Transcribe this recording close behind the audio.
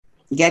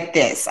Get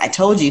this. I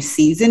told you,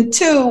 season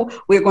 2,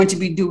 we're going to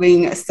be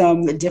doing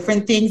some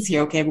different things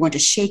here. Okay, we're going to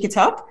shake it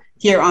up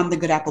here on the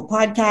Good Apple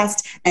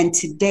podcast. And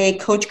today,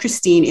 Coach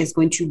Christine is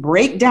going to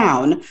break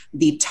down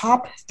the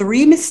top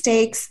 3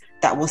 mistakes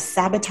that will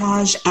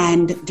sabotage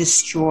and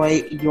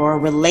destroy your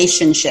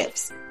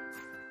relationships.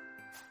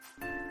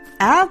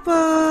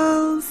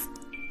 Apples!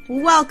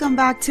 Welcome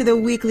back to the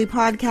weekly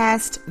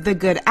podcast, The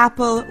Good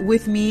Apple,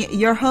 with me,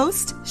 your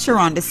host,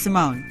 Sharonda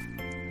Simone.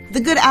 The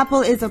Good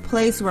Apple is a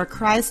place where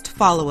Christ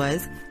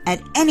followers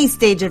at any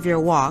stage of your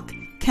walk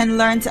can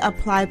learn to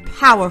apply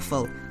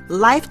powerful,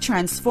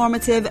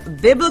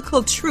 life-transformative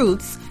biblical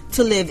truths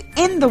to live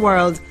in the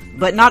world,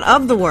 but not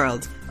of the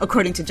world,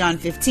 according to John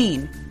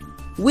 15.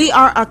 We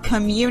are a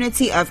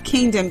community of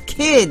kingdom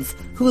kids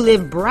who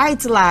live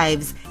bright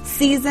lives,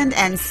 seasoned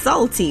and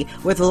salty,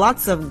 with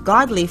lots of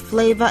godly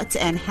flavor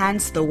to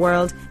enhance the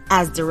world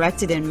as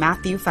directed in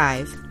Matthew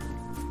 5.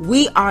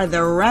 We are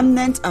the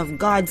remnant of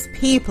God's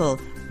people,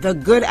 the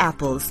Good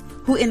Apples,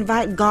 who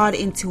invite God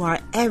into our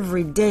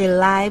everyday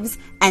lives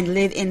and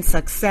live in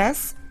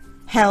success,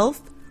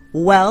 health,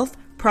 wealth,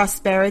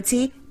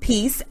 prosperity,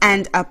 peace,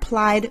 and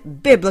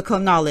applied biblical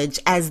knowledge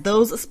as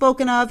those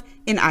spoken of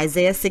in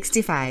Isaiah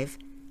 65.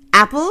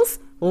 Apples,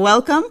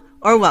 welcome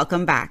or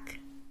welcome back.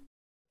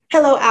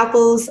 Hello,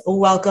 Apples.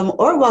 Welcome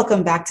or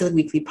welcome back to the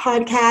weekly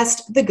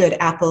podcast, The Good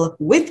Apple,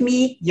 with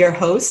me, your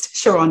host,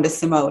 Sharonda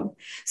Simone.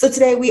 So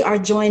today we are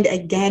joined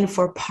again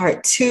for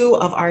part 2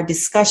 of our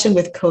discussion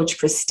with Coach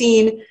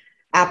Christine.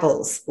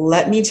 Apples,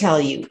 let me tell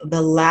you,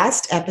 the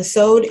last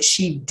episode,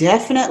 she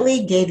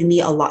definitely gave me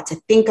a lot to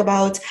think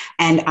about,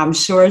 and I'm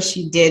sure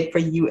she did for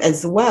you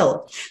as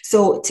well.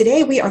 So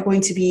today we are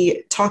going to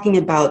be talking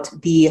about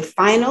the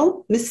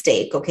final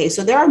mistake. Okay,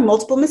 so there are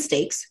multiple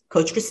mistakes.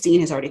 Coach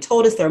Christine has already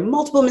told us there are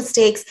multiple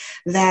mistakes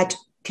that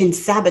can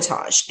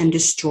sabotage and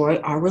destroy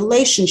our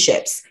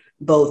relationships,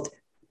 both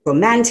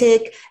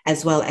romantic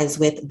as well as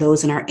with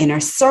those in our inner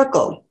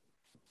circle.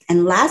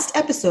 And last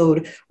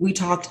episode, we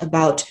talked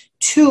about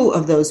 2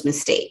 of those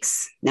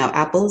mistakes. Now,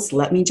 Apples,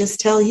 let me just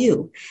tell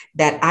you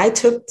that I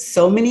took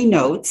so many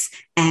notes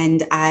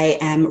and I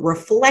am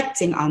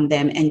reflecting on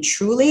them, and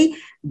truly,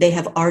 they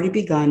have already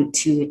begun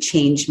to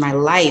change my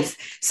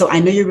life. So I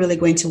know you're really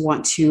going to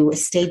want to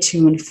stay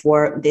tuned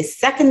for this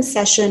second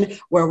session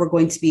where we're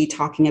going to be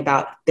talking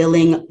about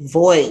filling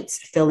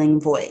voids.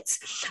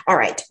 All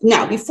right.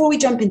 Now, before we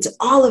jump into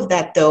all of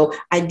that, though,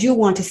 I do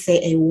want to say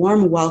a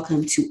warm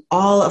welcome to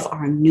all of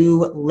our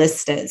new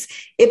listeners.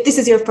 If this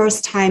is your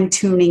first time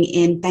tuning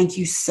in, thank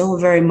you so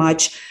very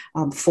much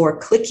for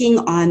clicking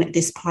on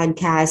this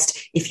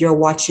podcast. If you're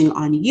watching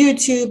on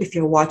YouTube, if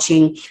you're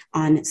watching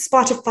on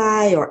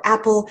Spotify or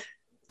Apple,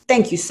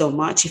 thank you so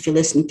much. If you're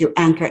listening through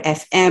Anchor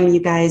FM, you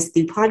guys,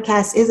 the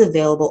podcast is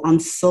available on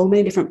so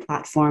many different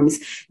platforms.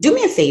 Do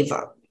me a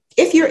favor.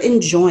 If you're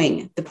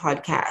enjoying the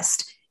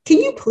podcast, can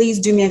you please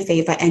do me a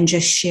favor and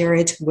just share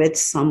it with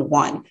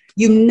someone?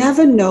 You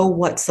never know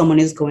what someone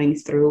is going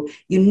through.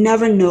 You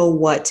never know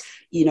what,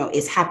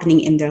 is happening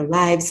in their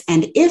lives.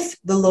 And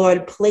if the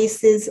Lord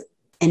places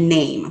a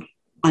name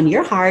on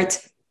your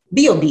heart,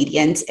 be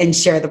obedient and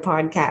share the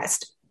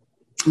podcast.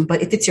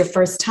 But if it's your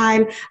first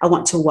time, I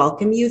want to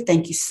welcome you.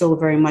 Thank you so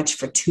very much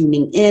for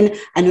tuning in.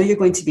 I know you're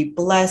going to be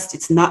blessed.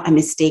 It's not a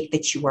mistake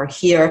that you are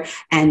here.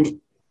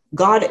 And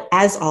God,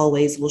 as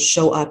always, will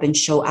show up and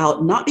show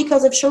out, not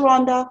because of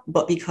Sharonda,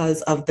 but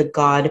because of the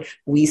God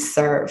we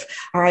serve.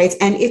 All right.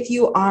 And if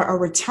you are a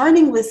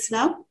returning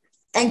listener,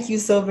 thank you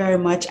so very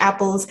much,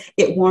 Apples.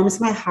 It warms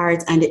my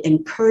heart and it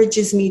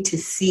encourages me to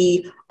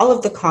see all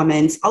of the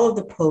comments, all of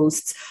the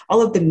posts,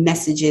 all of the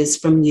messages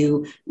from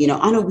you,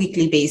 on a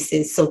weekly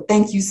basis. So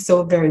thank you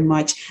so very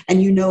much.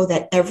 And you know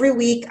that every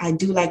week I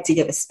do like to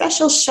give a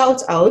special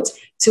shout out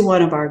to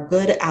one of our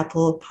Good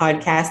Apple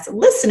podcast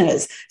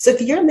listeners. So if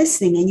you're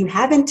listening and you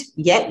haven't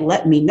yet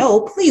let me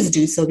know, please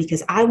do so,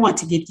 because I want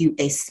to give you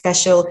a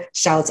special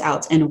shout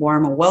out and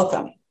warm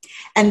welcome.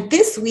 And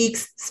this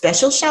week's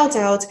special shout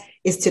out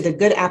is to the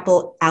Good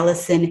Apple,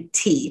 Allison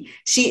T.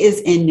 She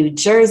is in New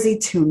Jersey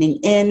tuning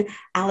in.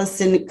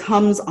 Allison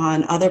comes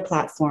on other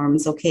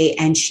platforms, okay,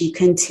 and she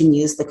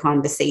continues the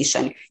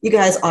conversation. You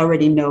guys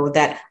already know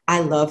that I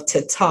love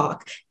to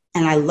talk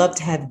and I love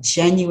to have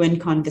genuine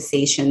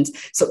conversations.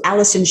 So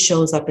Allison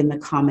shows up in the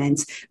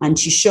comments and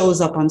she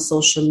shows up on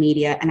social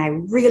media, and I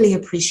really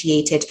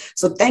appreciate it.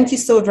 So thank you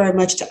so very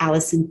much to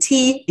Allison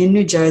T in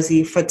New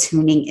Jersey for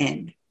tuning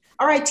in.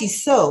 All righty,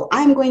 so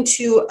I'm going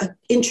to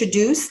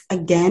introduce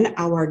again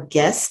our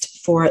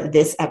guest for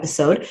this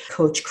episode,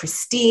 Coach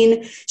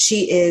Christine.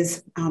 She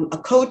is a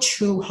coach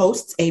who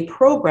hosts a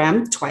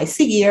program twice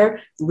a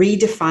year,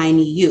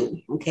 Redefine You,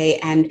 okay?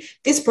 And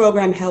this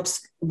program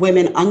helps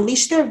women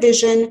unleash their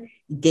vision,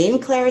 gain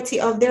clarity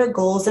of their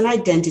goals and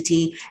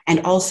identity, and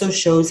also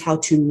shows how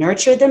to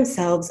nurture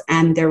themselves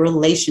and their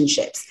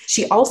relationships.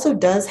 She also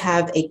does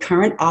have a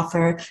current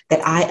offer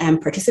that I am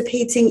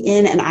participating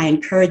in, and I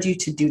encourage you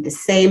to do the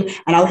same.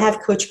 And I'll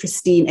have Coach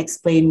Christine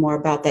explain more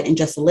about that in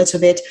just a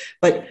little bit.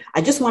 But I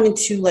just wanted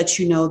to let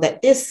you know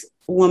that this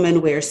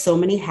woman wears so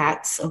many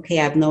hats. Okay,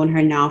 I've known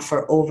her now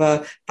for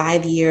over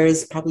 5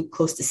 years, probably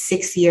close to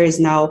 6 years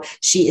now.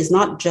 She is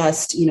not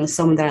just,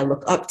 someone that I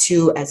look up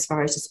to as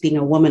far as just being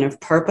a woman of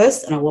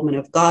purpose and a woman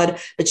of God,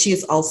 but she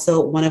is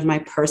also one of my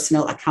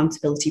personal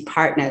accountability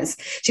partners.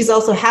 She's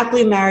also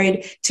happily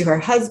married to her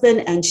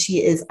husband, and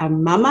she is a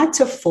mama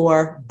to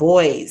 4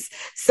 boys.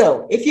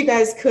 So if you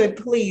guys could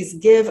please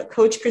give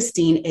Coach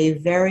Christine a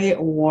very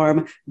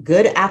warm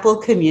Good Apple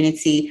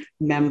community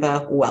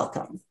member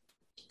welcome.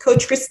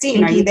 Coach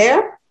Christine, are you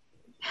there?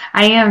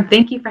 I am.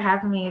 Thank you for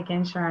having me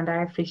again, Sharonda.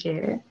 I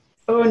appreciate it.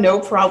 Oh, no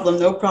problem.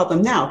 No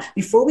problem. Now,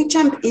 before we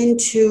jump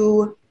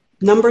into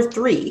number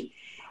 3,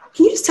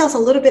 can you just tell us a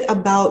little bit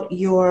about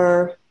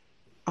your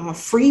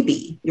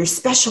freebie, your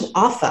special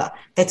offer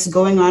that's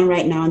going on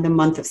right now in the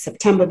month of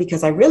September?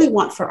 Because I really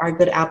want for our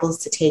good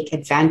apples to take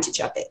advantage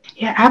of it.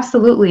 Yeah,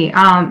 absolutely.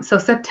 So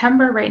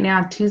September right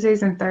now,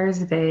 Tuesdays and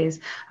Thursdays,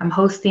 I'm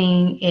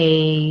hosting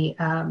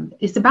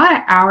it's about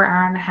an hour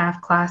and a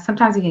half class.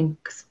 Sometimes you can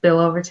spill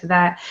over to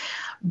that,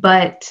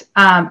 but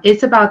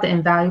it's about the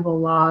invaluable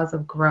laws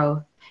of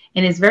growth.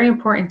 And it's very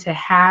important to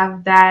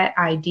have that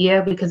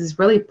idea because it's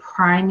really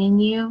priming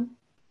you,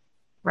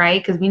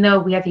 right? Because we know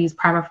we have to use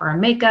primer for our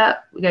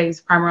makeup. We got to use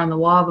primer on the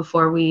wall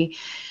before we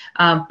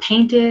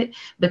paint it,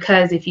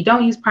 because if you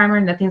don't use primer,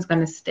 nothing's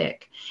going to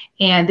stick.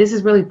 And this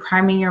is really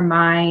priming your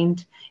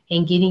mind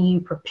and getting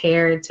you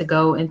prepared to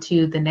go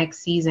into the next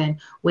season,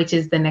 which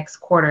is the next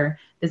quarter.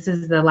 This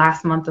is the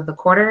last month of the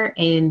quarter,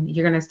 and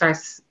you're going to start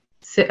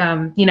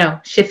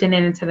shifting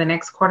it into the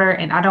next quarter.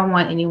 And I don't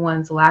want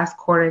anyone's last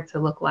quarter to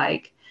look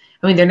like,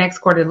 their next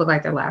quarter look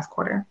like their last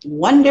quarter.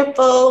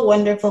 Wonderful,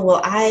 wonderful.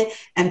 Well, I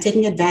am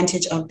taking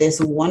advantage of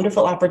this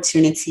wonderful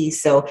opportunity.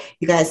 So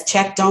you guys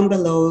check down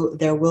below.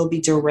 There will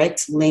be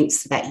direct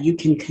links that you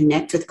can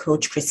connect with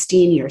Coach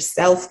Christine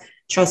yourself.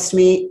 Trust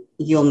me,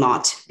 you'll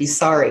not be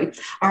sorry.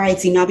 All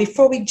right, now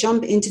before we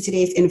jump into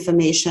today's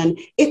information,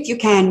 if you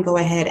can, go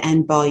ahead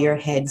and bow your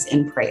heads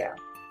in prayer.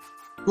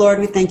 Lord,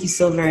 we thank you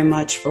so very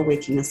much for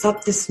waking us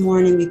up this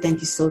morning. We thank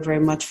you so very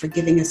much for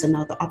giving us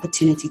another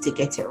opportunity to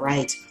get it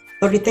right.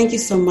 Lord, we thank you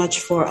so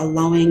much for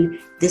allowing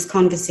this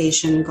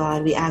conversation,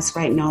 God. We ask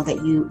right now that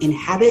you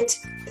inhabit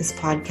this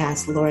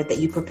podcast, Lord, that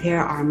you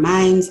prepare our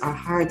minds, our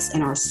hearts,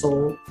 and our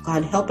soul.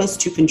 God, help us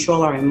to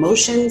control our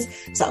emotions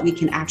so that we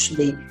can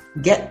actually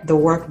get the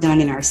work done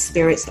in our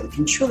spirit, so that we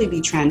can truly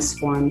be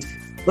transformed.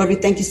 Lord, we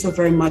thank you so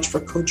very much for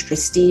Coach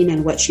Christine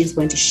and what she's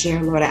going to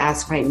share. Lord, I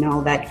ask right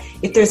now that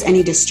if there's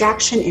any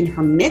distraction in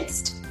her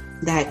midst,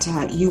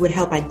 that you would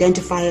help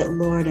identify it,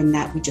 Lord, and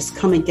that we just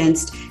come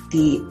against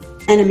the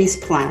enemy's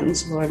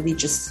plans, Lord. We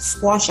just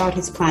squash out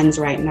his plans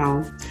right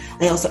now.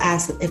 I also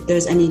ask that if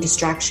there's any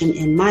distraction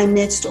in my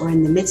midst or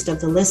in the midst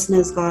of the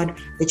listeners, God,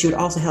 that you would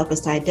also help us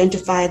to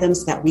identify them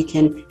so that we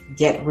can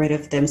get rid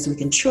of them, so we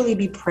can truly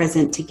be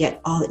present to get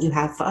all that you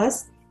have for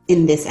us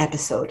in this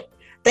episode.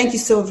 Thank you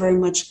so very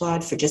much,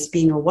 God, for just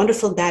being a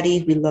wonderful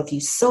daddy. We love you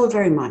so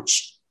very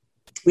much.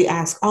 We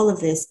ask all of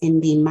this in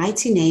the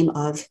mighty name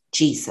of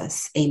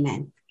Jesus.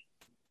 Amen.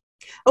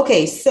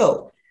 Okay,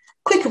 so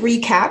quick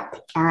recap.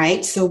 All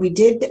right, so we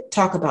did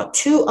talk about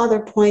 2 other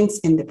points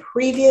in the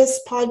previous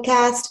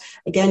podcast.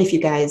 Again, if you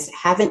guys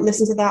haven't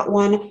listened to that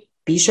one,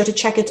 be sure to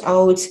check it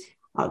out.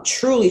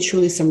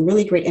 Truly some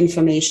really great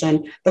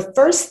information. The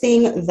first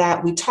thing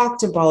that we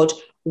talked about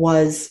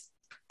was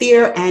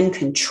fear and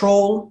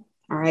control.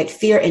 All right,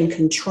 fear and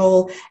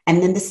control.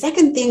 And then the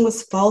second thing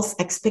was false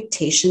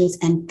expectations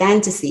and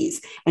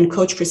fantasies. And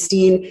Coach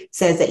Christine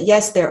says that,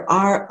 yes, there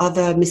are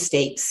other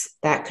mistakes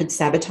that could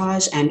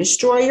sabotage and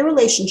destroy your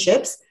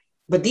relationships,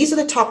 but these are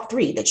the top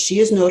 3 that she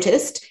has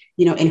noticed,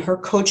 in her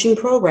coaching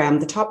program,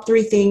 the top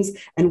 3 things.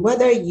 And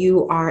whether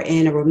you are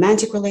in a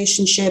romantic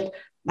relationship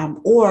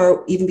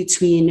or even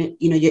between,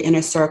 your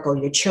inner circle,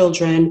 your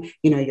children,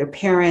 your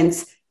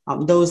parents,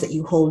 those that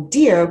you hold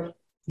dear,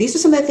 these are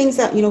some of the things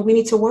that, we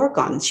need to work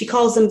on. She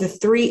calls them the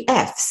 3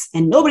 Fs,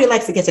 and nobody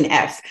likes to get an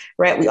F,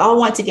 right? We all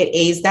want to get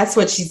A's. That's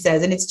what she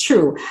says. And it's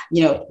true.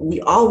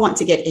 We all want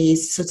to get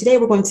A's. So today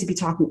we're going to be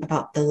talking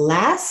about the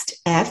last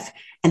F,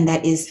 and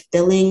that is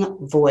filling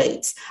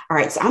voids. All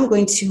right. So I'm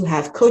going to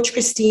have Coach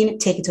Christine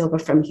take it over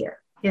from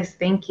here. Yes,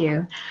 thank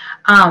you.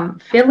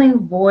 Filling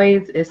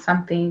voids is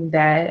something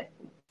that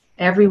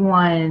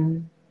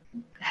everyone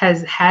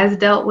has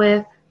dealt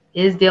with,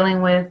 is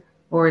dealing with,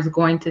 or is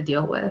going to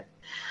deal with.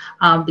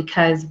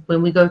 Because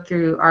when we go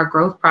through our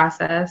growth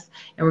process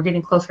and we're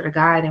getting closer to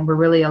God and we're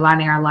really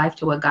aligning our life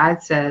to what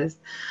God says,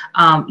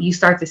 you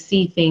start to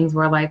see things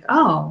where like,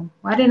 oh,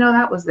 I didn't know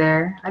that was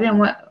there. I didn't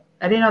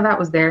know that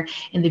was there.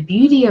 And the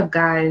beauty of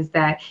God is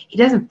that he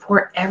doesn't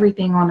pour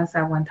everything on us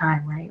at one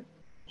time, right?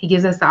 He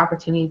gives us the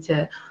opportunity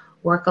to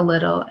work a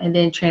little and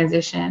then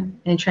transition.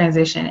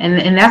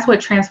 And that's what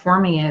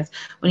transforming is.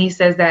 When he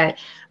says that,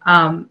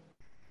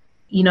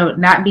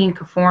 not being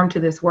conformed to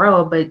this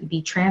world, but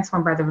be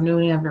transformed by the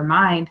renewing of your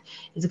mind,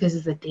 is because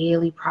it's a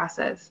daily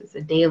process. It's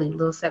a daily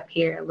little step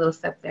here, a little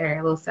step there,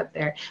 a little step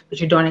there, but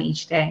you're doing it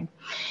each day.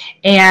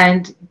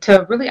 And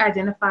to really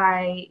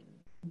identify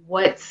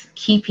what's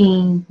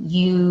keeping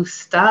you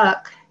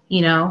stuck,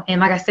 And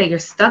like I said, your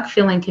stuck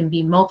feeling can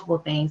be multiple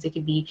things. It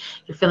could be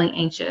you're feeling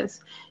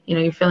anxious,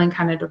 you're feeling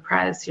kind of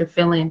depressed, you're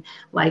feeling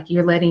like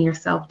you're letting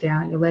yourself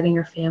down, you're letting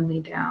your family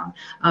down.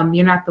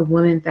 You're not the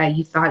woman that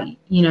you thought,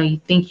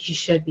 you think you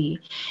should be.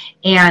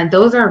 And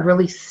those are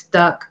really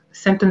stuck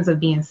symptoms of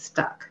being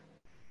stuck,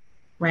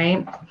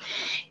 right?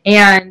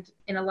 And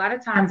a lot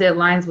of times it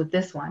aligns with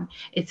this one.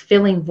 It's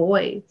filling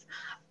voids.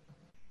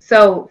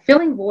 So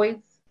filling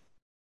voids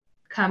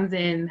comes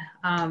in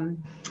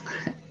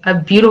a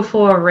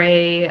beautiful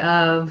array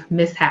of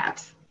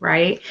mishaps,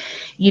 right?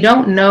 You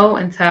don't know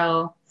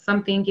until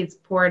something gets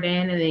poured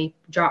in and it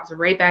drops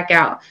right back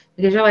out,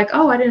 because you're like,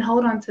 oh, I didn't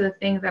hold on to the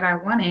thing that I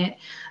wanted.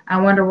 I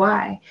wonder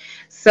why.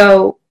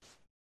 So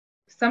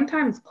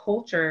sometimes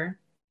culture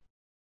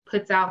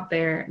puts out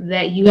there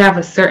that you have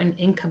a certain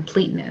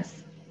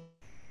incompleteness,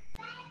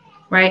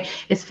 right?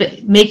 It's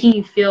making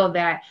you feel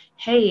that,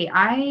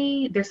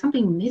 hey, there's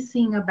something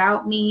missing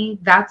about me.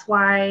 That's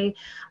why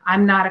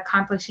I'm not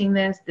accomplishing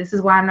this. This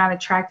is why I'm not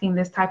attracting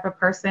this type of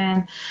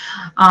person.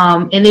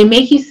 And they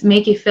make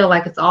it feel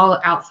like it's all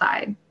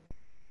outside.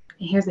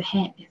 And here's a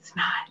hint: it's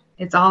not.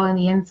 It's all in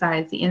the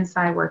inside. It's the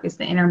inside work. It's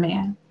the inner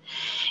man.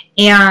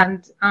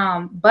 And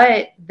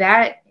but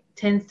that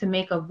tends to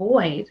make a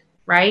void,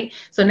 right?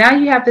 So now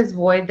you have this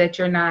void that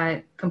you're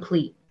not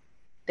complete.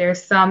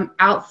 There's some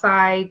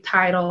outside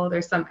title,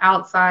 there's some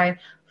outside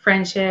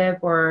friendship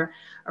or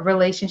a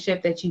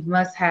relationship that you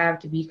must have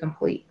to be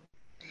complete.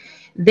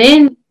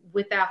 Then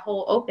with that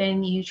hole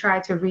open, you try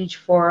to reach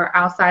for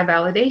outside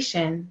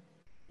validation.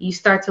 You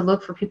start to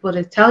look for people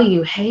to tell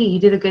you, hey, you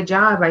did a good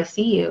job, I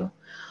see you.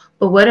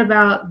 But what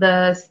about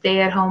the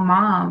stay-at-home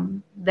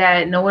mom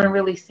that no one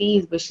really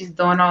sees, but she's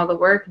doing all the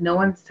work? No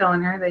one's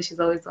telling her that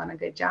she's always doing a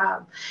good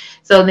job.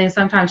 So then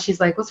sometimes she's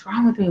like, what's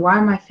wrong with me? Why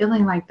am I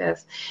feeling like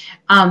this?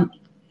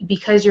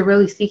 Because you're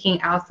really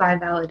seeking outside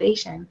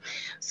validation.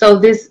 So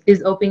this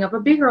is opening up a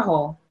bigger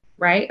hole,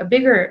 right? A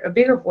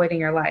bigger void in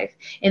your life.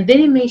 And then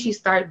it makes you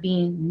start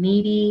being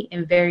needy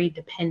and very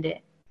dependent,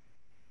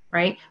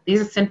 right? These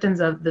are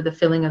symptoms of the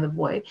filling of the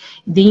void.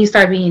 Then you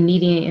start being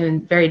needy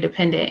and very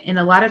dependent. And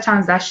a lot of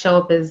times that show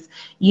up as,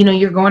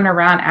 you're going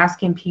around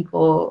asking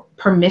people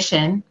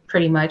permission,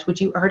 pretty much,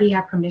 which you already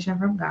have permission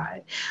from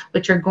God,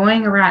 but you're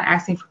going around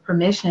asking for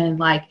permission,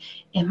 like,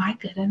 am I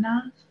good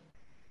enough?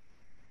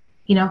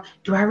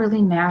 Do I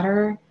really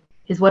matter?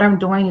 Is what I'm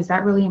doing, is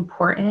that really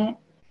important?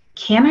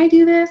 Can I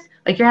do this?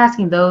 Like, you're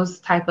asking those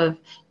type of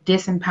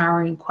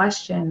disempowering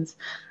questions.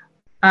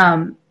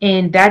 And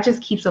that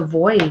just keeps a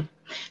void.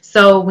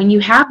 So when you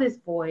have this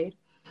void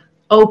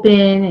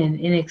open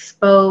and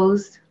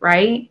exposed,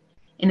 right?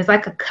 And it's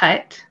like a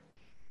cut.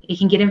 It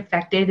can get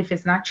infected if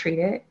it's not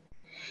treated.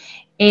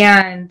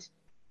 And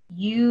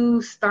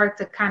you start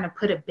to kind of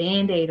put a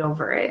Band-Aid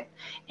over it.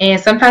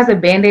 And sometimes a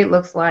Band-Aid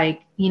looks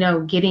like,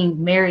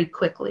 getting married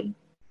quickly.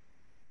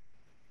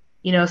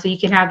 So you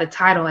can have the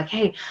title like,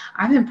 hey,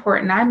 I'm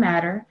important, I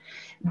matter.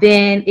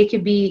 Then it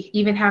could be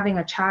even having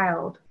a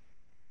child.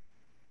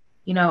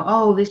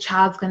 Oh, this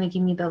child's going to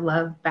give me the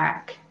love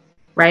back,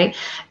 right?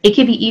 It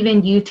could be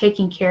even you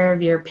taking care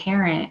of your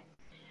parent.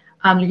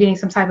 You're getting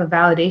some type of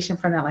validation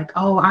from that, like,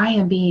 oh, I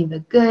am being the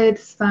good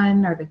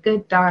son or the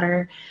good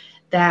daughter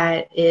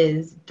that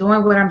is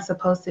doing what I'm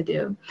supposed to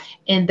do.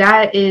 And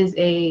that is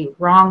a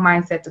wrong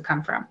mindset to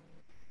come from.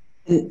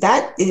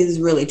 That is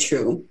really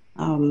true.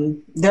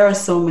 There are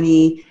so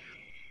many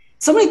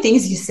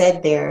things you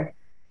said there.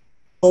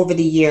 Over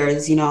the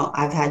years,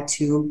 I've had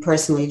to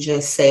personally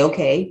just say,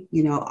 okay,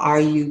 are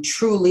you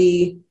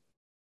truly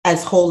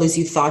as whole as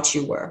you thought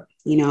you were?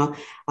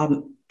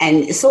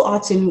 And so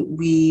often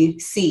we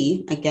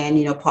see,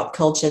 again, pop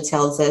culture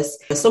tells us,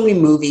 there's so many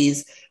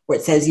movies where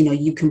it says,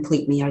 you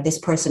complete me, or this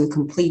person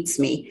completes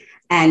me.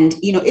 And,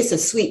 it's a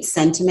sweet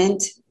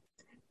sentiment,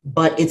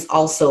 but it's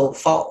also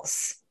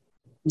false.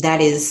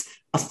 That is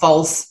a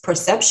false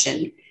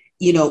perception.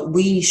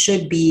 We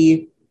should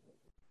be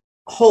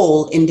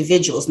whole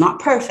individuals, not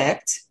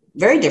perfect,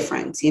 very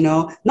different,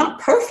 not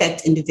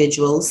perfect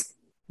individuals,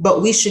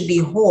 but we should be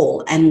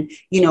whole. And,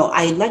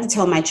 I like to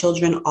tell my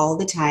children all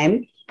the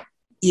time,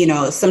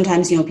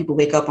 sometimes, people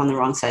wake up on the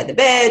wrong side of the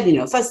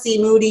bed,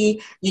 fussy,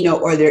 moody,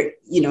 or they're,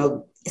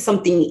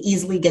 something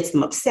easily gets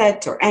them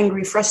upset or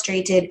angry,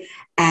 frustrated.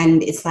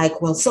 And it's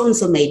like, well,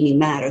 so-and-so made me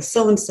mad, or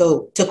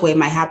so-and-so took away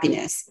my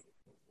happiness.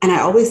 And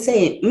I always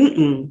say,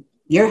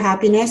 your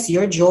happiness,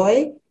 your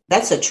joy,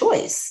 that's a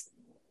choice.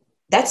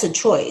 That's a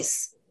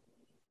choice.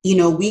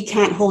 We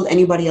can't hold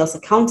anybody else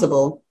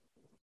accountable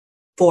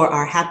for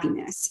our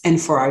happiness and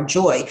for our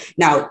joy.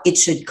 Now, it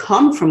should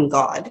come from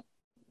God.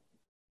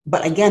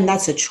 But again,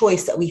 that's a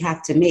choice that we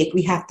have to make.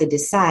 We have to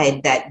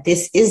decide that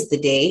this is the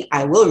day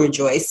I will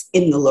rejoice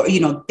in the Lord.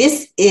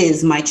 This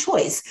is my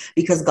choice,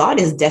 because God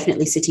is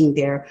definitely sitting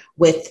there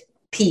with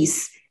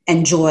peace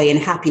and joy and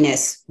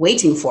happiness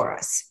waiting for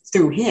us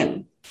through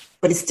him.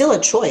 But it's still a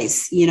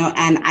choice,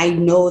 and I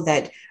know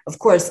that, of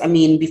course,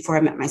 before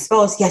I met my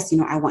spouse, yes,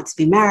 I want to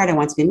be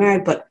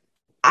married. But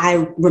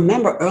I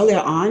remember earlier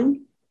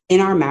on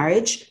in our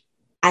marriage,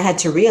 I had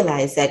to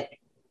realize that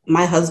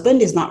My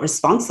husband is not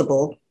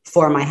responsible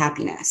for my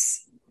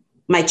happiness.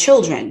 My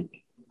children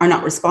are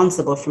not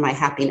responsible for my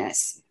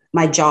happiness.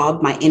 My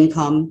job, my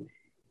income,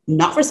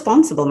 not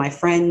responsible. My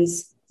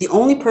friends, the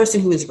only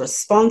person who is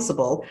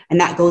responsible, and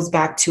that goes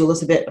back to a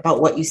little bit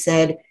about what you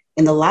said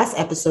in the last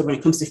episode when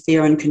it comes to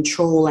fear and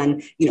control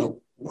and,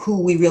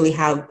 who we really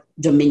have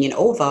dominion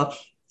over,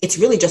 it's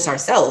really just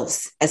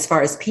ourselves as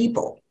far as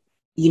people.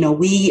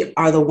 We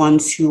are the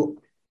ones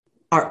who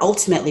are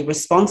ultimately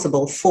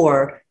responsible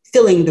for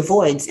filling the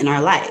voids in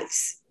our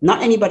lives,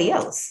 not anybody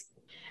else.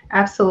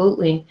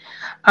 Absolutely.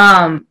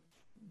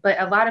 But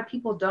a lot of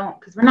people don't,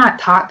 because we're not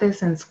taught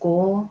this in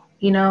school,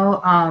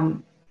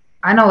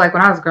 I know, like,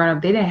 when I was growing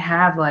up, they didn't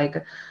have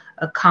like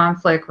a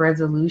conflict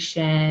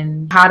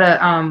resolution, how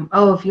to,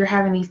 if you're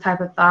having these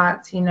type of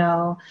thoughts,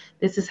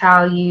 this is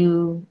how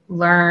you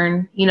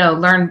learn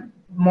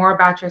more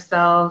about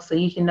yourself so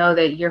you can know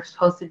that you're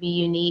supposed to be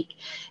unique.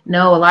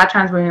 No, a lot of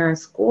times when you're in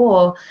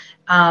school,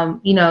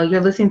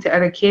 you're listening to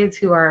other kids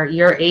who are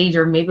your age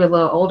or maybe a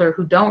little older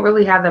who don't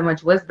really have that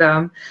much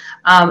wisdom.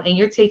 And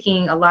you're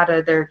taking a lot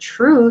of their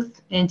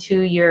truth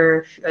into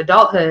your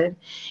adulthood.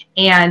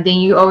 And then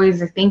you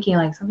always are thinking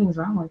like, something's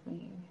wrong with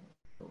me.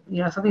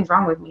 Something's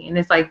wrong with me. And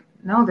it's like,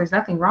 no, there's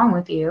nothing wrong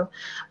with you.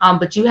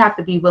 But you have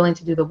to be willing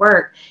to do the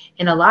work.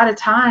 And a lot of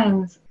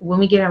times when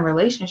we get in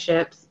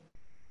relationships,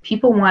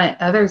 people want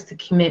others to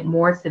commit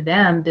more to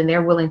them than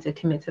they're willing to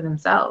commit to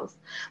themselves.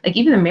 Like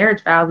even the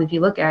marriage vows, if you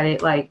look at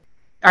it, like,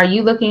 are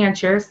you looking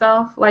at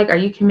yourself? Like, are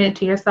you committed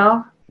to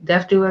yourself?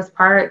 Death do us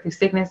part, through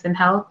sickness and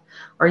health?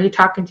 Or are you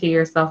talking to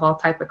yourself all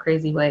type of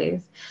crazy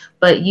ways?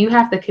 But you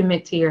have to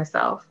commit to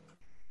yourself.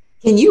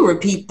 Can you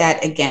repeat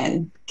that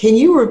again? Can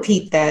you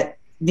repeat that?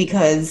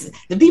 Because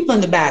the people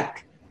in the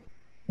back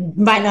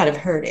might not have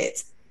heard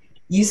it.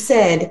 You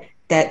said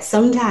that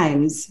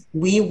sometimes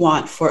we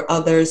want for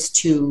others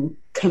to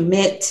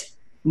commit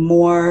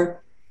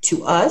more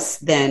to us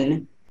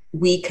than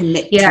we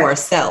commit to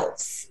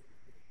ourselves.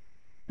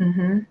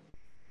 Mm-hmm.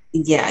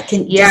 Yeah.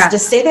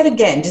 Just say that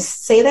again.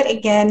 Just say that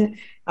again.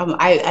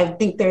 I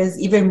think there's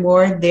even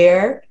more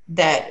there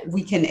that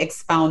we can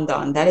expound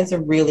on. That is a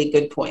really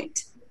good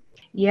point.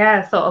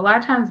 Yeah. So a lot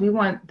of times we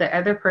want the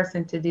other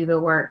person to do the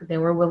work, then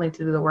we're willing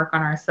to do the work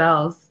on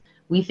ourselves.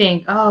 We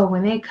think,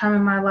 when they come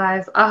in my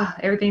lives,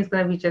 everything's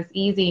going to be just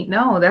easy.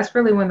 No, that's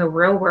really when the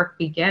real work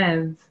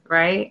begins,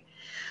 right?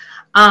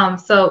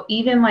 So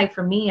even like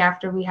for me,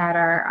 after we had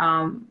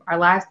our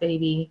last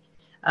baby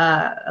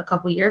a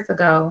couple years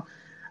ago,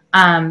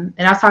 and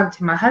I was talking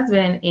to my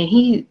husband,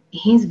 and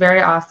he's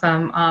very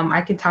awesome.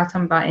 I can talk to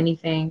him about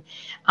anything.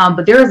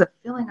 But there was a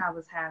feeling I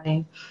was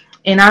having,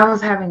 and I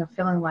was having a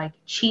feeling like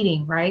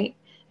cheating, right?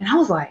 And I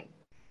was like,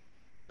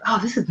 oh,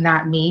 this is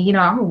not me.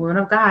 I'm a woman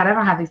of God. I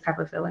don't have these type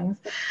of feelings.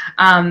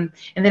 And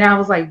then I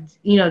was like,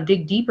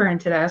 dig deeper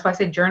into that. That's why I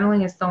said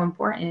journaling is so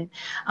important.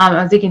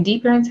 I was digging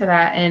deeper into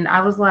that. And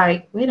I was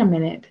like, wait a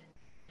minute.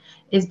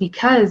 It's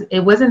because it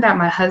wasn't that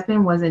my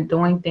husband wasn't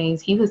doing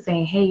things. He was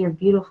saying, hey, you're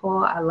beautiful.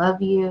 I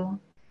love you.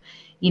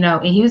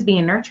 And he was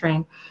being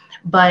nurturing.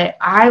 But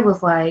I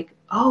was like,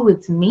 oh,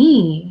 it's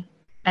me.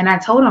 And I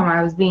told him,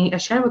 I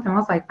shared with him. I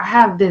was like, I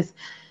have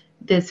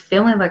this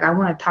feeling like I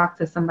want to talk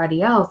to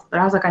somebody else, but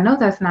I was like, I know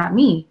that's not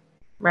me,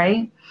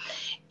 right?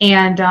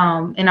 And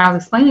I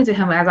was explaining to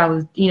him as I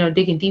was,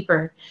 digging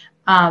deeper,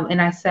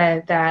 and I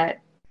said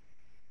that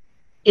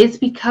it's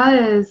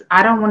because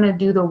I don't want to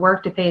do the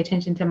work to pay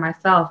attention to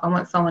myself. I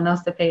want someone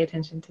else to pay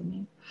attention to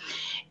me.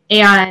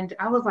 And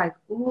I was like,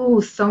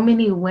 ooh, so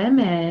many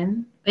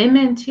women, and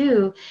men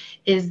too,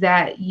 is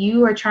that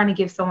you are trying to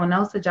give someone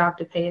else a job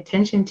to pay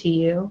attention to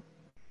you,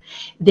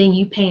 then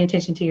you paying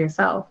attention to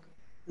yourself.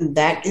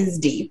 That is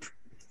deep.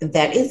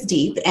 That is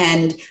deep.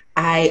 And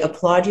I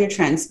applaud your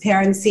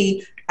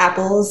transparency.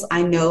 Apples,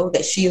 I know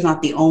that she is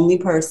not the only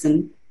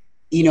person,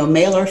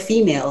 male or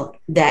female,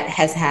 that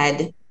has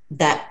had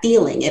that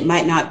feeling. It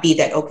might not be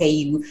that, okay,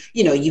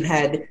 you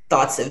had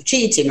thoughts of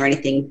cheating or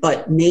anything,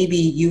 but maybe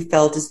you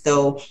felt as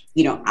though,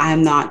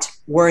 I'm not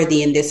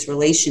worthy in this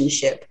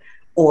relationship,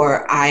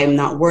 or I'm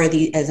not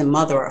worthy as a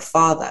mother or a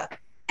father.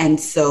 And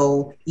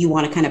so you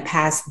want to kind of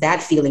pass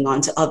that feeling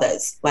on to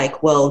others.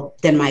 Like, well,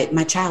 then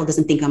my child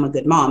doesn't think I'm a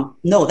good mom.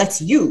 No,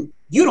 that's you.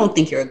 You don't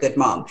think you're a good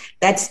mom.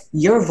 That's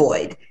your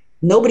void.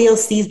 Nobody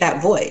else sees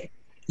that void,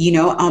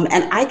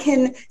 and I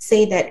can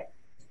say that,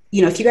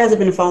 if you guys have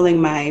been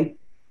following my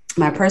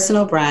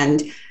personal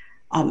brand,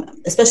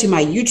 especially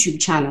my YouTube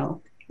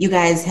channel, you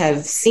guys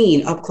have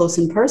seen up close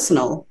and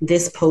personal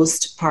this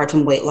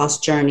postpartum weight loss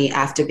journey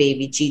after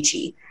baby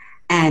Gigi.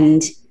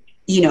 And,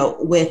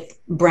 with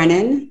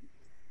Brennan,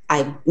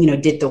 I,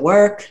 did the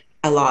work.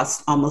 I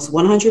lost almost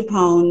 100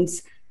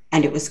 pounds,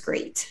 and it was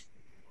great.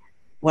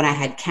 When I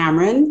had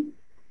Cameron,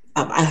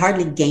 I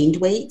hardly gained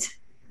weight,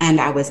 and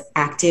I was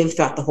active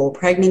throughout the whole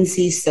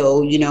pregnancy.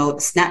 So, the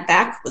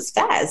snapback was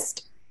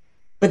fast.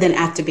 But then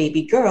after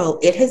baby girl,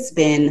 it has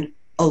been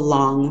a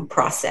long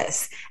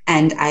process.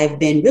 And I've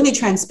been really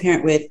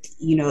transparent with,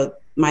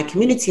 my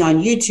community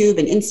on YouTube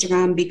and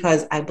Instagram,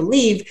 because I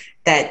believe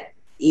that,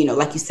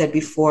 like you said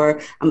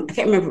before, I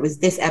can't remember if it was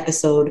this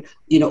episode,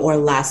 or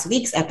last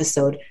week's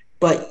episode,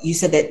 but you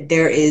said that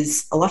there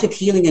is a lot of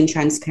healing and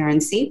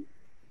transparency,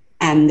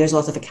 and there's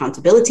lots of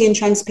accountability and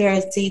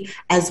transparency,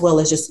 as well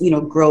as just,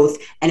 growth.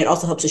 And it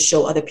also helps to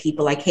show other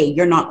people like, hey,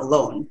 you're not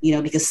alone,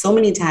 because so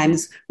many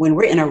times when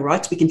we're in a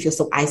rut, we can feel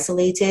so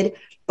isolated.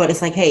 But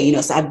it's like, hey,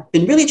 so I've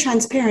been really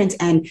transparent.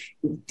 And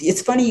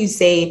it's funny you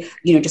say,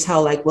 just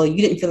how like, well,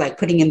 you didn't feel like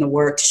putting in the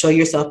work to show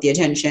yourself the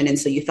attention. And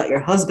so you felt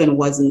your husband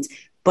wasn't.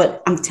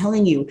 But I'm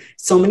telling you,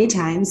 so many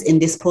times in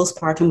this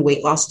postpartum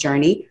weight loss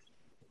journey,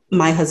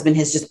 my husband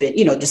has just been,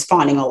 just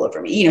fawning all over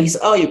me. He's,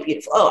 oh, you're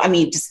beautiful. Oh, I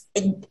mean, just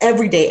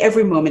every day,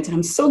 every moment. And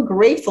I'm so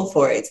grateful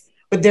for it.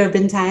 But there have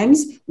been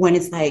times when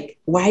it's like,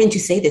 why didn't you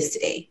say this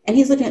today? And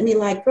he's looking at me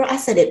like, girl, I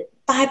said it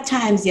 5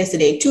 times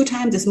yesterday, 2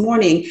 times this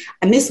morning.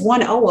 I missed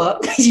 1 hour.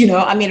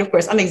 I mean, of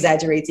course, I'm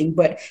exaggerating,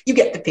 but you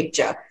get the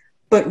picture.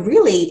 But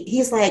really,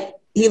 he's like,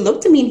 he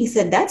looked at me and he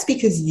said, that's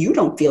because you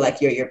don't feel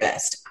like you're your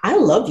best. I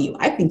love you.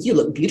 I think you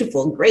look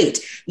beautiful and great.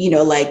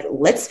 Like,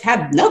 let's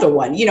have another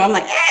one. I'm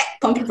like,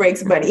 pump your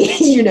brakes,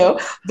 buddy,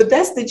 but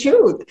that's the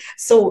truth.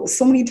 So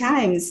many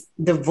times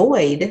the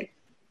void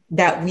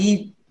that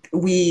we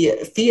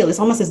feel, it's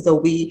almost as though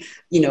we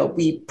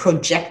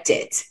project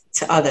it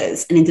to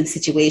others and into the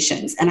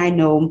situations. And I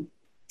know,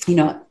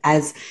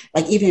 as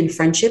like, even in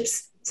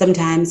friendships,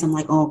 sometimes I'm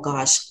like, oh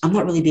gosh, I'm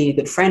not really being a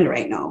good friend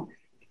right now,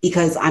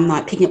 because I'm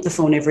not picking up the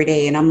phone every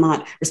day and I'm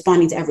not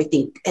responding to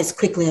everything as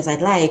quickly as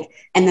I'd like.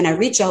 And then I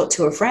reach out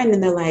to a friend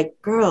and they're like,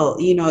 girl,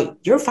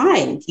 you're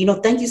fine.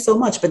 Thank you so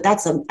much. But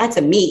that's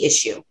a me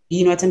issue.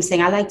 You know what I'm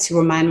saying? I like to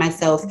remind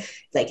myself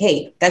like,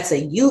 hey, that's a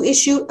you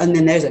issue. And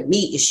then there's a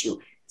me issue.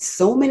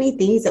 So many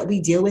things that we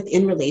deal with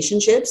in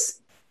relationships,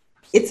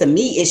 it's a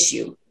me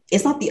issue.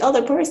 It's not the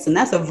other person.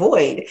 That's a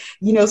void,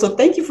 so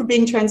thank you for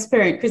being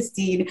transparent,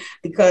 Christine,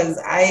 because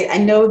I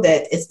know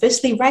that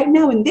especially right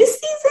now in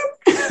this season,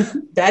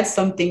 that's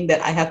something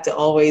that I have to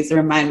always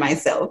remind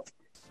myself.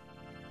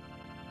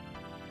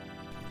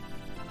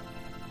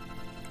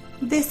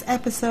 This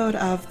episode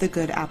of the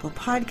Good Apple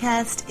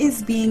Podcast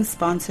is being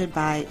sponsored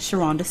by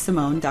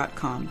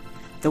SharondaSimone.com,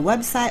 the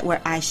website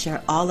where I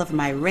share all of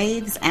my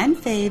raves and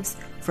faves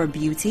for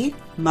beauty,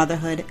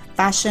 motherhood,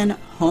 fashion,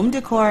 home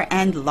decor,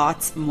 and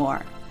lots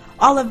more.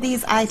 All of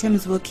these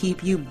items will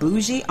keep you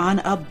bougie on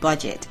a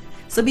budget.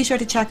 So be sure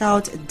to check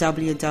out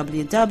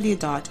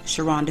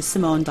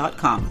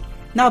www.SharondaSimone.com.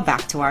 Now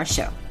back to our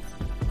show.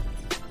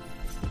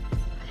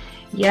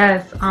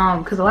 Yes,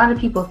 because a lot of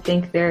people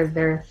think they're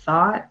their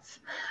thoughts,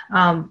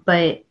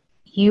 but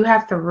you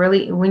have to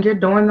really, when you're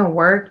doing the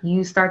work,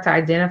 you start to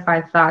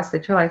identify thoughts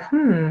that you're like,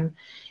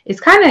 it's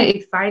kind of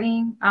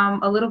exciting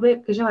a little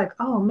bit, because you're like,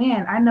 oh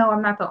man, I know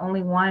I'm not the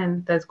only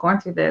one that's going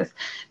through this.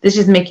 This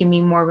is making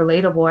me more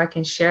relatable. I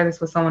can share this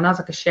with someone else.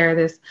 I can share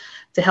this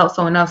to help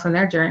someone else on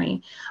their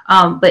journey.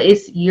 But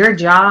it's your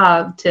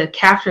job to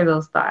capture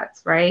those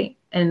thoughts, right?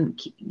 And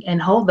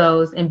hold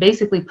those and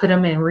basically put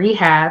them in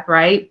rehab,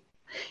 right?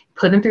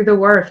 Put them through the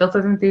word,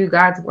 filter them through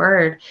God's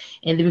word,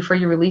 and then before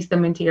you release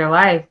them into your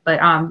life. But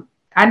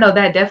I know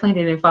that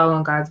definitely didn't follow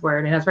in God's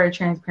word. And I was very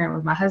transparent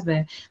with my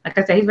husband. Like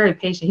I said, he's very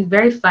patient. He's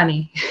very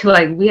funny.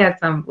 Like, we had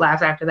some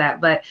laughs after that.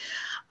 But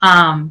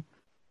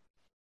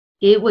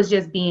it was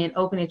just being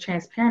open and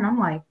transparent. I'm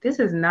like, this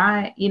is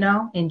not,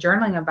 and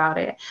journaling about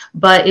it.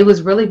 But it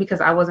was really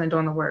because I wasn't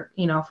doing the work,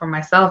 for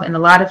myself. And a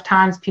lot of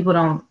times people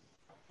don't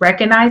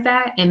recognize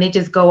that, and they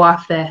just go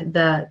off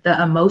the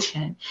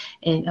emotion.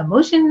 And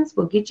emotions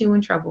will get you in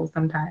trouble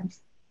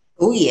sometimes.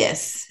 Oh,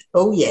 yes.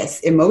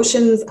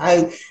 Emotions.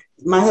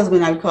 My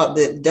husband, I would call it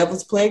the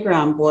devil's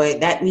playground, boy.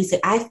 That means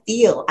that I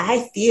feel.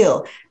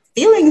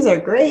 Feelings are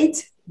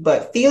great,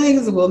 but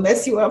feelings will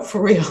mess you up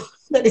for real.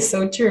 That is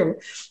so true.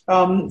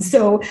 And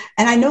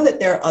I know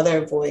that there are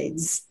other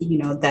voids,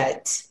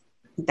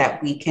 that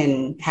we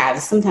can have.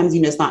 Sometimes,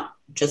 it's not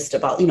just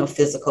about,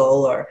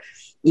 physical or,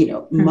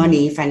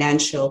 money,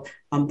 financial.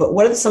 But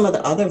what are some of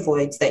the other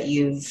voids that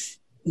you've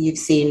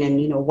seen,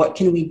 and, what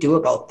can we do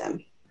about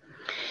them?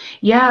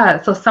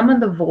 Yeah, so some of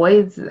the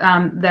voids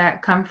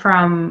that come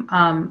from,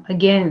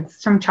 again,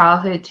 from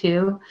childhood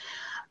too.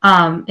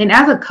 And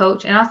as a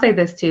coach, and I'll say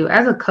this too,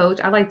 as a coach,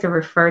 I like to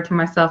refer to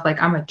myself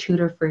like I'm a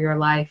tutor for your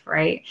life,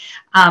 right?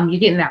 You're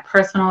getting that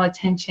personal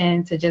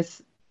attention to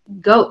just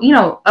go,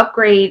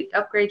 upgrade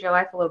your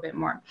life a little bit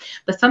more.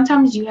 But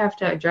sometimes you have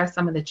to address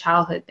some of the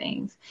childhood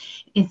things.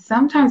 And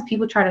sometimes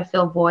people try to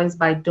fill voids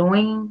by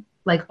doing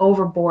like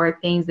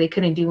overboard things they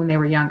couldn't do when they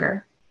were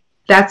younger.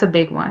 That's a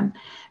big one.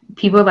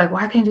 People are like,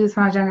 well, I couldn't do this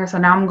when I was younger, so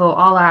now I'm going to go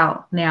all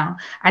out now.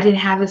 I didn't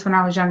have this when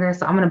I was younger,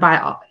 so I'm going to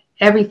buy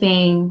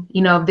everything,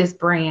 of this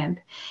brand.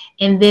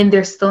 And then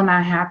they're still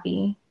not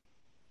happy.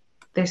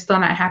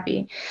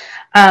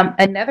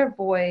 Another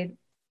void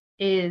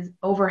is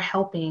over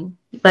helping,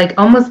 like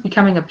almost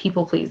becoming a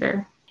people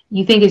pleaser.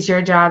 You think it's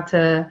your job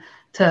to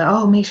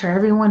make sure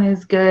everyone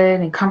is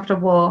good and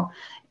comfortable.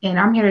 And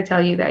I'm here to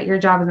tell you that your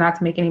job is not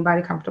to make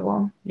anybody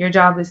comfortable. Your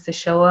job is to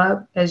show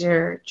up as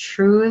your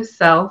truest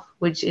self,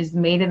 which is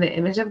made in the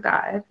image of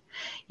God,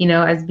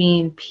 as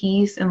being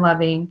peace and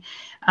loving,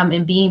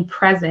 and being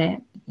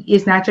present.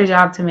 It's not your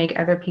job to make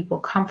other people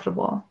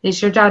comfortable.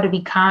 It's your job to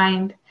be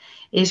kind.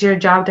 It's your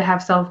job to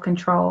have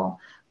self-control,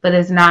 but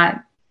it's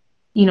not,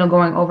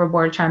 going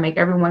overboard trying to make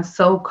everyone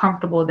so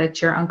comfortable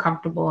that you're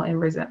uncomfortable and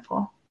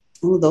resentful.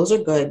 Oh, those are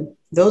good.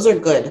 Those are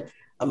good.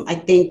 I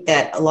think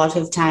that a lot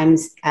of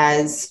times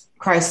as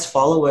Christ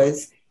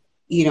followers,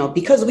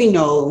 because we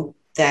know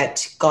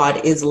that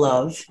God is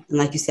love, and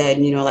like you said,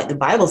 like the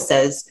Bible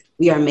says,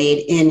 we are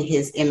made in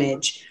his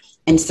image.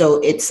 And so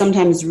it's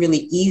sometimes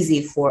really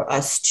easy for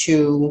us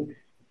to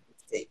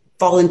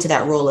fall into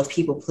that role of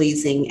people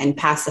pleasing and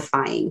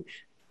pacifying.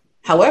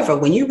 However,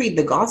 when you read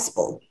the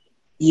gospel,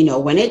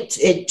 when it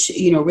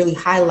really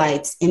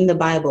highlights in the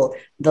Bible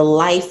the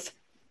life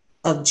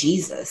of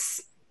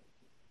Jesus,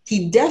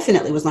 he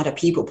definitely was not a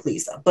people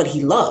pleaser, but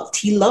he loved.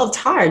 He loved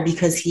hard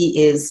because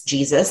he is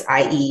Jesus,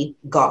 i.e.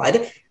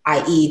 God,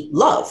 i.e.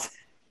 love.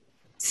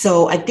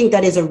 So I think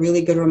that is a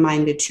really good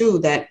reminder too,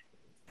 that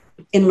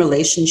in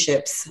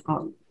relationships,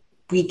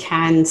 we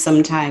can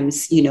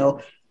sometimes,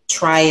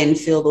 try and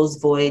fill those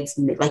voids.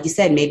 Like you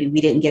said, maybe we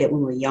didn't get it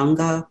when we were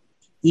younger,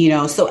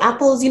 so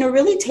apples,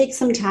 really take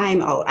some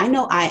time out. I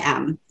know I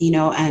am,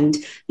 and,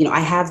 I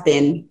have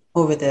been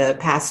over the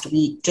past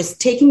week,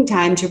 just taking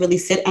time to really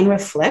sit and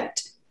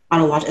reflect on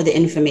a lot of the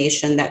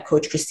information that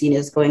Coach Christine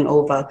is going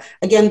over.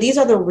 Again, these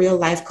are the real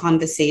life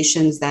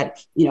conversations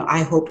that,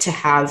 I hope to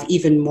have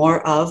even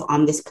more of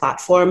on this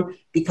platform,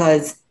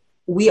 because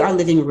we are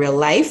living real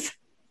life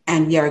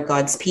and we are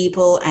God's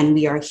people, and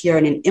we are here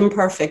in an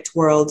imperfect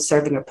world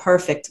serving a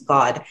perfect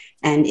God.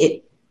 And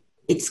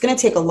it's going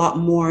to take a lot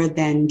more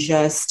than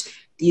just,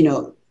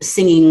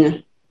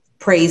 singing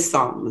praise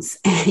songs.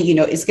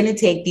 It's going to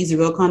take these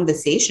real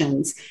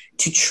conversations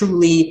to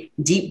truly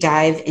deep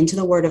dive into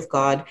the Word of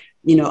God.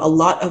 A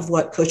lot of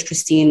what Coach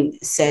Christine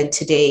said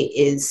today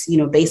is,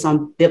 based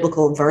on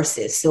biblical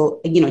verses.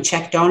 So,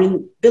 check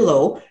down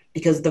below,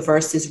 because the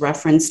verses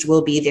referenced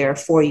will be there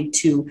for you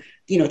to,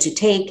 to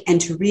take and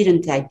to read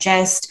and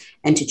digest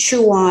and to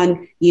chew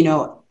on,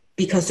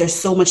 because there's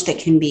so much that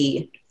can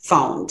be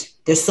found.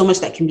 There's so much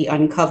that can be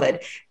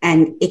uncovered,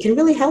 and it can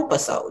really help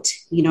us out.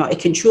 It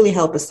can truly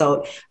help us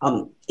out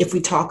if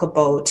we talk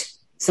about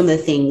some of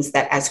the things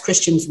that as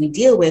Christians we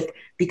deal with,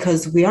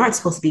 because we aren't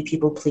supposed to be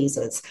people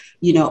pleasers.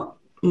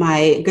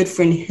 My good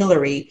friend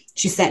Hillary,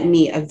 she sent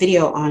me a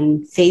video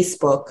on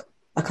Facebook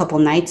a couple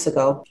nights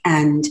ago,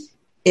 and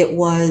it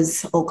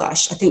was, I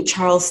think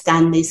Charles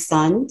Stanley's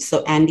son,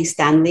 so Andy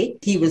Stanley,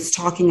 he was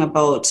talking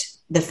about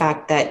the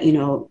fact that,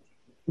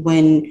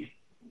 when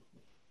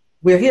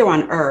we're here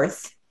on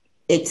earth,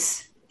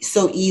 it's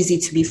so easy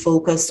to be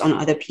focused on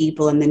other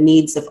people and the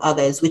needs of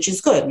others, which is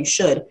good. You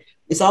should.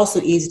 It's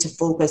also easy to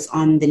focus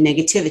on the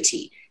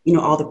negativity,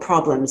 all the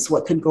problems,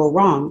 what could go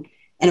wrong.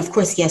 And of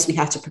course, yes, we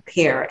have to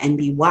prepare and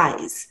be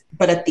wise.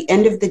 But at the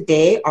end of the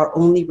day, our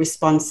only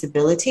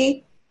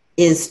responsibility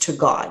is to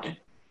God.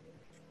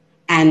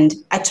 And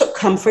I took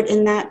comfort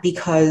in that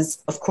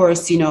because, of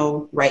course,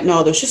 right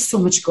now there's just so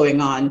much going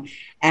on,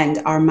 and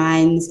our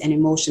minds and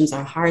emotions,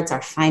 our hearts,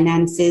 our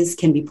finances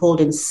can be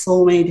pulled in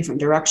so many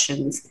different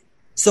directions.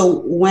 So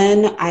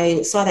when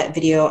I saw that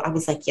video, I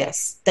was like,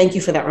 yes, thank you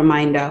for that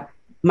reminder.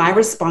 My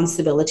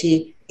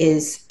responsibility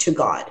is to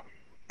God.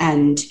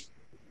 And,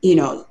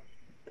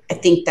 I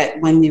think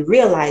that when we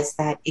realize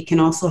that, it can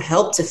also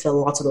help to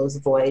fill lots of those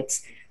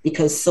voids,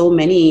 because so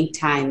many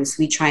times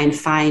we try and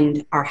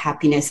find our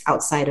happiness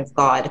outside of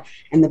God.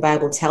 And the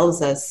Bible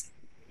tells us,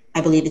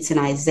 I believe it's in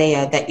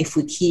Isaiah, that if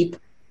we keep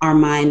our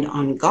mind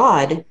on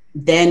God,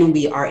 then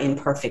we are in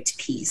perfect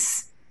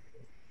peace.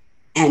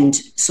 And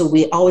so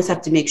we always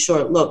have to make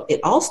sure, look,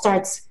 it all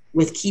starts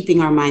with keeping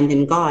our mind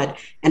in God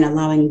and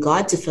allowing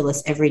God to fill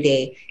us every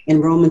day.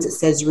 In Romans, it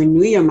says,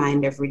 renew your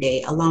mind every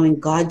day, allowing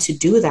God to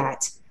do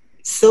that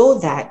so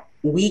that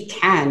we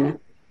can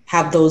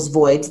have those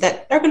voids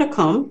that are going to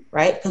come,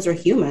 right? Because we're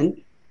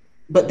human.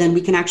 But then we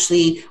can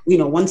actually,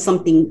 once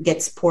something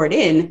gets poured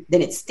in,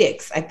 then it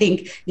sticks. I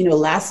think,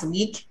 last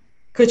week,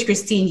 Coach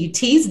Christine, you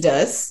teased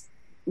us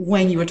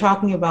when you were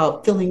talking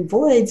about filling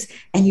voids,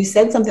 and you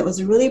said something that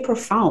was really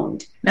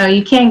profound. No,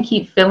 you can't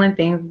keep filling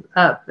things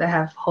up that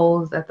have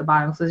holes at the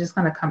bottom. So it's just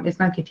going to come, it's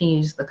going to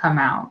continue just to come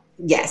out.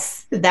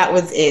 Yes, that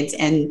was it.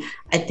 And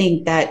I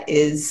think that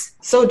is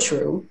so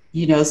true.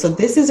 So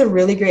this is a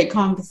really great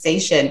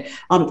conversation.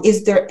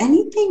 Is there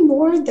anything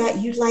more that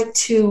you'd like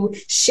to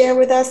share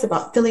with us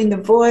about filling the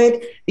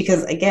void?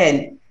 Because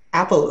again,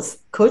 apples,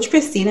 Coach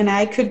Christine and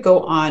I could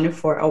go on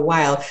for a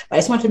while, but I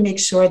just want to make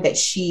sure that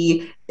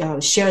she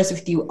shares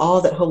with you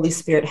all that Holy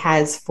Spirit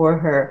has for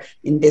her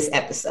in this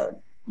episode.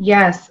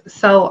 Yes.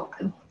 So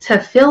to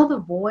fill the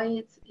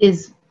voids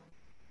is,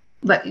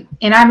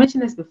 and I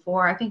mentioned this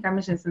before, I think I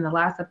mentioned this in the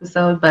last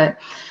episode, but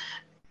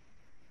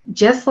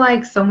just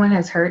like someone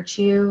has hurt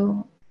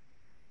you,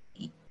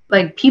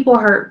 like people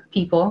hurt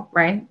people,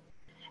 right?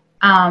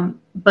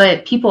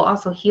 But people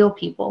also heal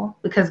people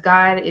because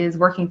God is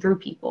working through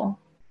people,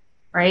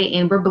 right?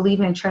 And we're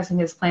believing and trusting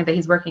his plan that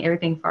he's working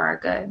everything for our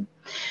good.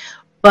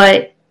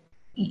 But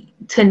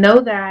to know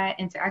that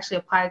and to actually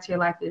apply it to your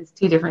life is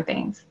two different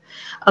things.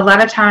 A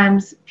lot of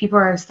times people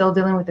are still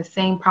dealing with the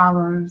same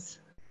problems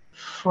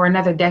for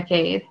another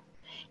decade.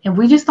 And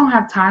we just don't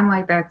have time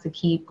like that to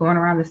keep going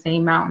around the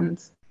same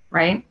mountains,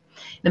 right?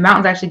 The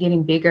mountain's actually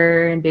getting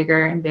bigger and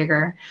bigger and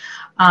bigger.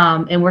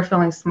 And we're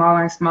feeling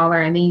smaller and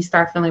smaller. And then you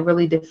start feeling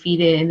really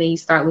defeated and then you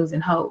start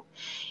losing hope.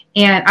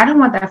 And I don't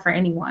want that for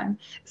anyone.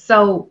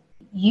 So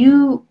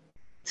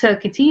to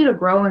continue to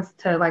grow and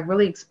to like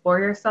really explore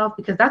yourself,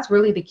 because that's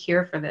really the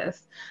cure for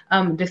this.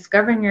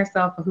 Discovering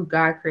yourself and who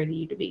God created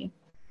you to be.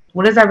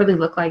 What does that really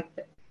look like?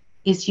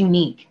 It's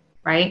unique,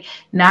 right?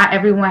 Not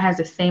everyone has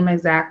the same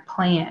exact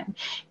plan.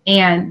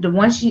 And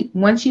once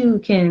you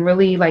can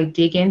really like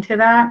dig into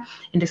that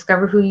and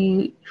discover who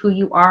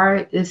you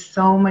are, is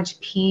so much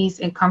peace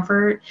and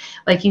comfort.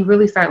 Like you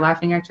really start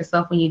laughing at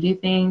yourself when you do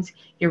things.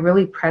 You're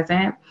really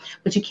present,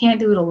 but you can't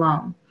do it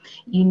alone.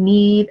 You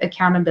need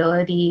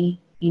accountability.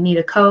 You need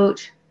a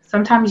coach.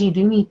 Sometimes you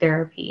do need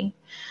therapy.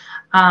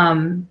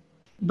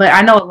 But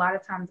I know a lot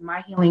of times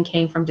my healing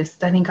came from just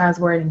studying God's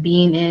word and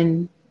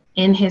being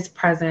in his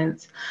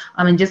presence,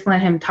 and just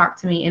letting him talk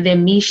to me, and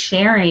then me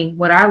sharing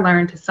what I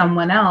learned to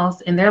someone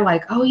else, and they're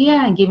like, oh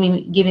yeah, and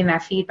giving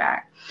that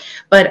feedback.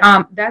 But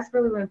that's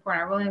really, really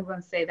important. I really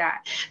want to say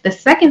that. The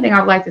second thing I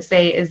would like to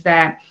say is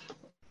that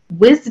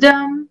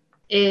wisdom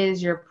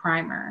is your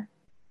primer.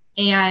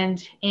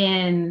 And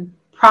in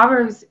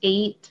Proverbs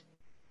 8,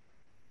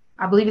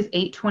 I believe it's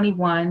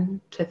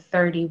 8:21 to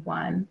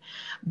 31.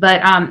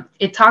 But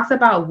it talks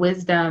about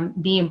wisdom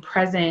being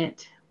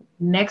present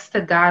next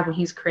to God when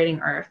he's creating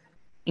earth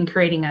and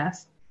creating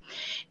us.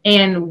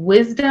 And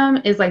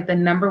wisdom is like the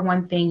number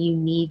one thing you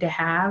need to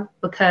have,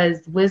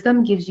 because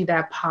wisdom gives you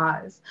that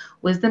pause.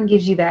 Wisdom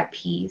gives you that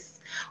peace.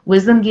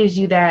 Wisdom gives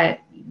you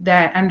that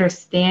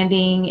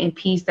understanding and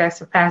peace that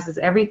surpasses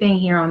everything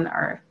here on the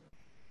earth.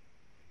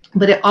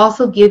 But it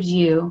also gives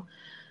you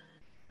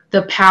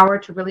the power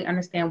to really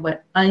understand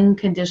what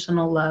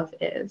unconditional love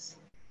is.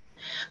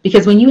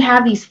 Because when you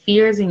have these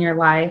fears in your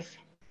life,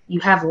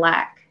 you have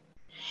lack.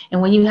 And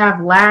when you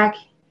have lack,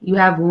 you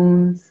have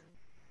wounds.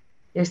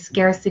 There's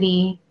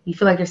scarcity. You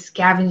feel like you're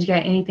scavenging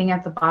at anything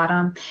at the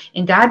bottom.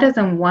 And God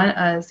doesn't want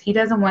us. He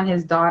doesn't want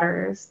his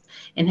daughters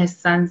and his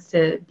sons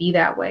to be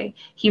that way.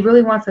 He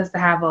really wants us to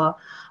have a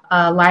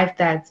life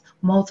that's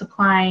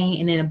multiplying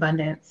and in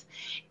abundance.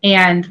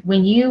 And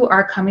when you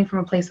are coming from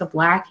a place of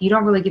lack, you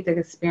don't really get to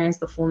experience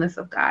the fullness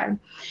of God.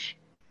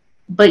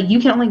 But you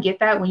can only get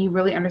that when you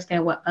really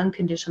understand what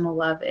unconditional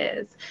love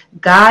is.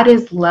 God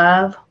is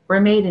love. We're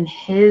made in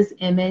his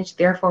image.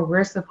 Therefore,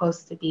 we're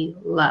supposed to be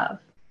love.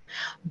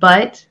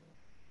 But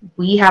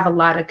we have a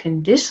lot of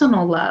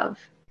conditional love,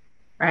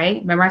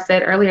 right? Remember I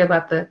said earlier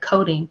about the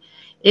coding.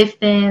 If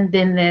then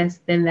this,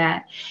 then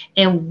that.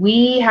 And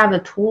we have the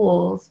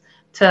tools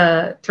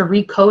to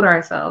recode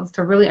ourselves,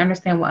 to really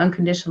understand what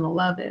unconditional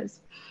love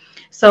is.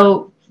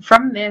 So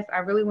from this, I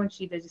really want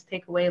you to just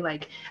take away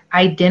like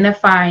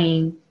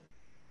identifying,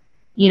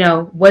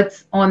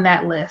 what's on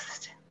that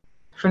list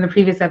from the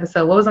previous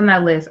episode. What was on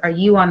that list? Are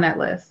you on that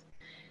list?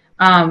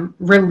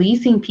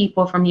 Releasing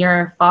people from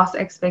your false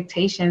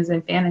expectations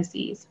and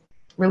fantasies.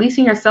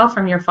 Releasing yourself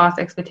from your false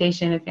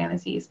expectation and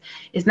fantasies.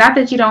 It's not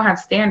that you don't have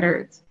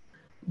standards,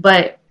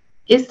 but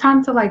it's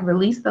time to like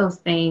release those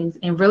things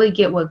and really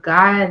get what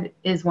God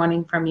is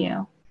wanting from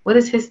you. What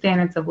is his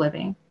standards of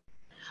living?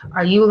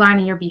 Are you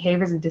aligning your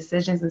behaviors and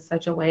decisions in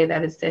such a way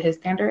that is to his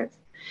standards?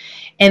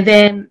 And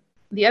then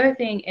the other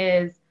thing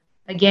is,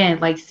 again,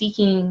 like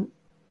seeking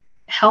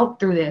help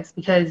through this,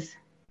 because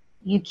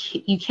you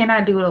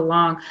cannot do it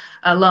alone.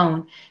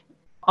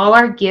 All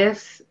our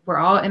gifts, we're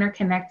all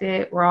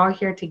interconnected. We're all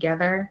here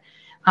together.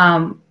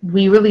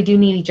 We really do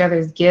need each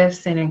other's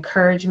gifts and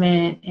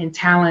encouragement and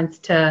talents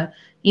to,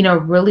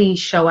 really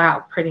show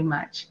out pretty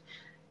much.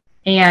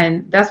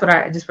 And that's what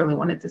I just really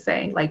wanted to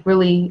say, like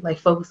really like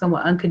focus on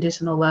what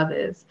unconditional love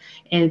is,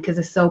 and because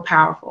it's so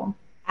powerful.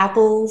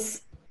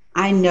 Apples,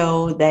 I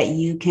know that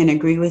you can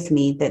agree with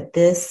me that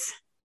this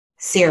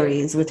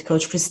series with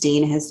Coach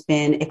Christine has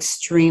been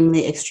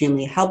extremely,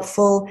 extremely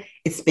helpful.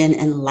 It's been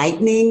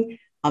enlightening.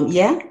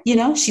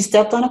 She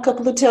stepped on a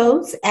couple of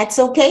toes. That's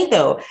okay,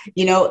 though.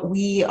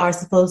 We are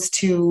supposed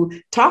to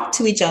talk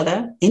to each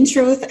other in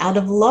truth, out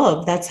of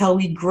love. That's how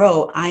we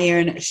grow.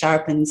 Iron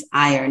sharpens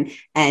iron.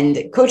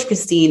 And Coach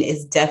Christine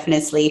is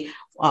definitely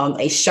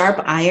a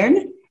sharp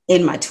iron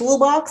in my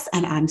toolbox,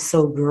 and I'm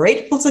so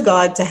grateful to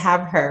God to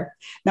have her.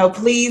 Now,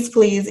 please,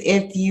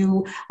 if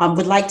you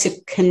would like to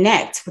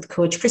connect with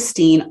Coach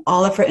Christine,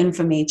 all of her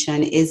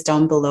information is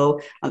down below.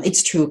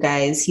 It's true,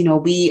 guys.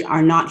 We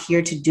are not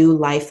here to do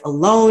life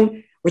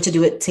alone. We're to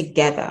do it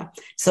together.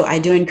 So I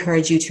do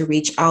encourage you to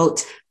reach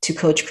out to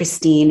Coach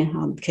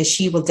Christine because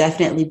she will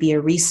definitely be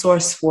a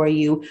resource for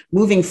you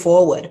moving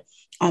forward.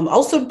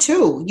 Also,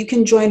 too, you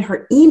can join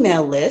her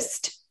email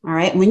list. All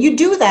right. When you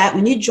do that,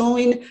 when you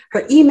join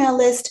her email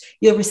list,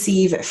 you'll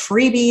receive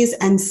freebies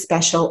and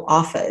special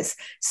offers.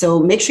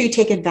 So make sure you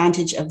take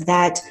advantage of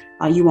that.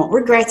 You won't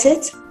regret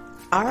it.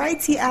 All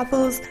right, Tea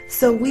Apples.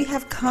 So we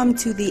have come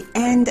to the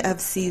end of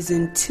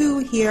season 2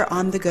 here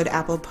on the Good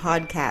Apple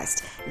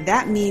podcast.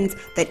 That means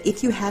that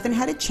if you haven't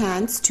had a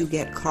chance to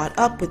get caught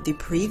up with the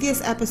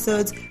previous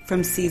episodes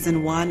from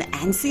season 1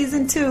 and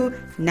season 2,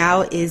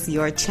 now is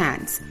your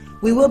chance.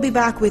 We will be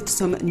back with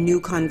some new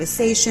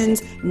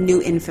conversations, new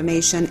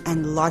information,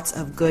 and lots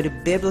of good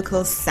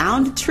biblical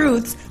sound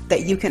truths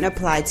that you can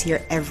apply to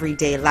your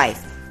everyday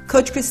life.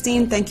 Coach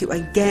Christine, thank you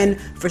again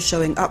for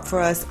showing up for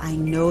us. I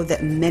know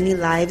that many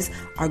lives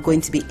are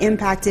going to be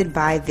impacted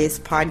by this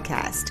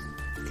podcast.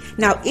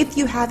 Now, if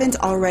you haven't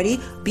already,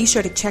 be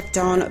sure to check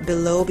down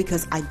below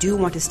because I do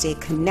want to stay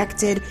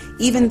connected.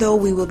 Even though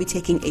we will be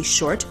taking a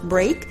short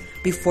break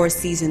before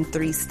season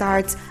 3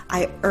 starts,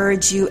 I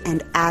urge you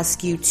and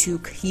ask you to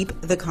keep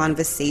the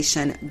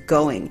conversation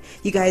going.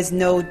 You guys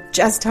know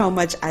just how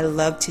much I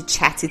love to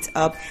chat it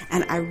up,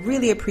 and I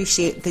really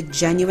appreciate the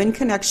genuine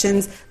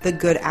connections the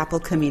Good Apple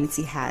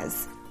community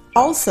has.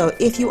 Also,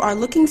 if you are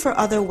looking for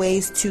other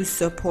ways to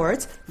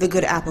support the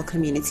Good Apple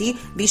community,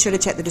 be sure to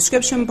check the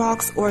description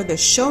box or the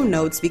show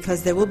notes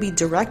because there will be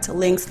direct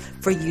links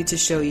for you to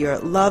show your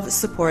love,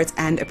 support,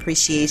 and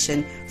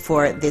appreciation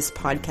for this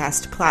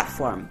podcast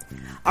platform.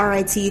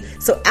 Alrighty,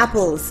 so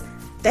Apples,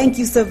 thank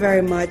you so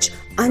very much.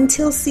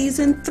 Until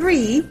season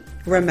 3,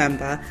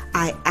 remember,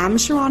 I am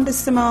Sharonda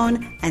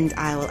Simone, and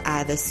I will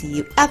either see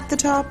you at the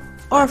top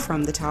or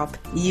from the top.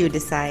 You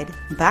decide.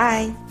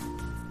 Bye.